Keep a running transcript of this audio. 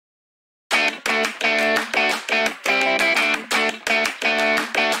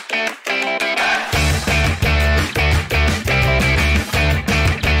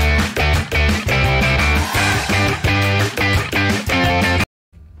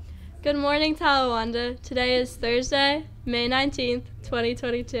Good morning, Talawanda. Today is Thursday, May 19th,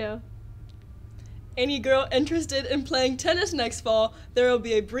 2022. Any girl interested in playing tennis next fall, there will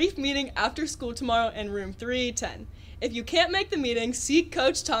be a brief meeting after school tomorrow in room 310. If you can't make the meeting, seek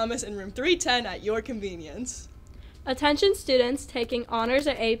Coach Thomas in room 310 at your convenience. Attention students taking honors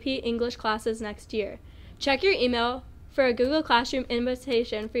or AP English classes next year. Check your email for a Google Classroom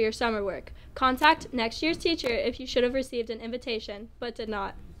invitation for your summer work. Contact next year's teacher if you should have received an invitation, but did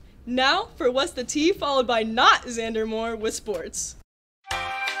not. Now for What's the Tea, followed by Not Xander Moore with sports.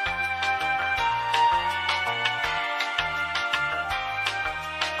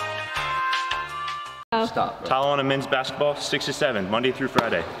 Stop. Talawanda men's basketball, 6 to 7, Monday through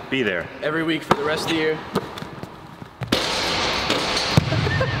Friday. Be there. Every week for the rest of the year.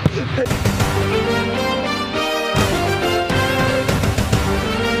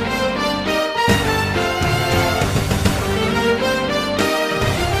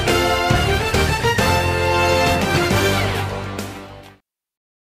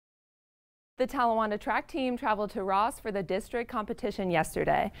 The Talawanda track team traveled to Ross for the district competition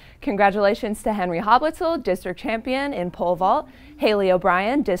yesterday. Congratulations to Henry Hoblitzel, district champion in pole vault, Haley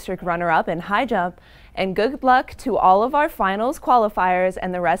O'Brien, district runner-up in high jump, and good luck to all of our finals qualifiers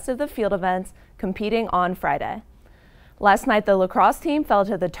and the rest of the field events competing on Friday. Last night, the lacrosse team fell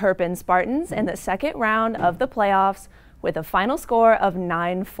to the Turpin Spartans in the second round of the playoffs with a final score of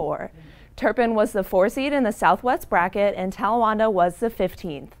 9-4. Turpin was the 4 seed in the Southwest bracket and Talawanda was the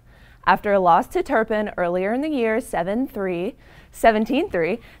 15th. After a loss to Turpin earlier in the year,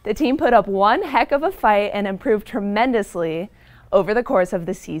 17-3, the team put up one heck of a fight and improved tremendously over the course of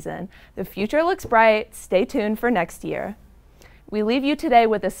the season. The future looks bright. Stay tuned for next year. We leave you today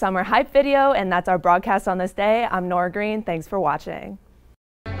with a summer hype video, and that's our broadcast on this day. I'm Nora Green. Thanks for watching.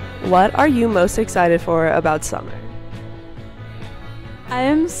 What are you most excited for about summer? I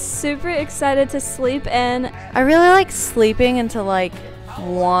am super excited to sleep in. I really like sleeping until like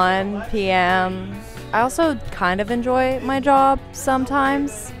 1 p.m. I also kind of enjoy my job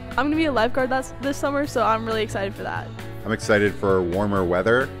sometimes. I'm going to be a lifeguard this summer, so I'm really excited for that. I'm excited for warmer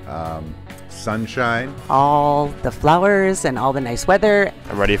weather, sunshine. All the flowers and all the nice weather.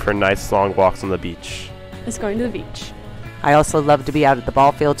 I'm ready for nice long walks on the beach. It's going to the beach. I also love to be out at the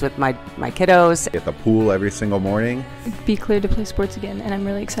ball fields with my kiddos. At the pool every single morning. Be cleared to play sports again, and I'm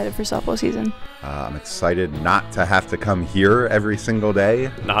really excited for softball season. I'm excited not to have to come here every single day.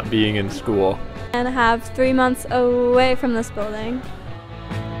 Not being in school. And have 3 months away from this building.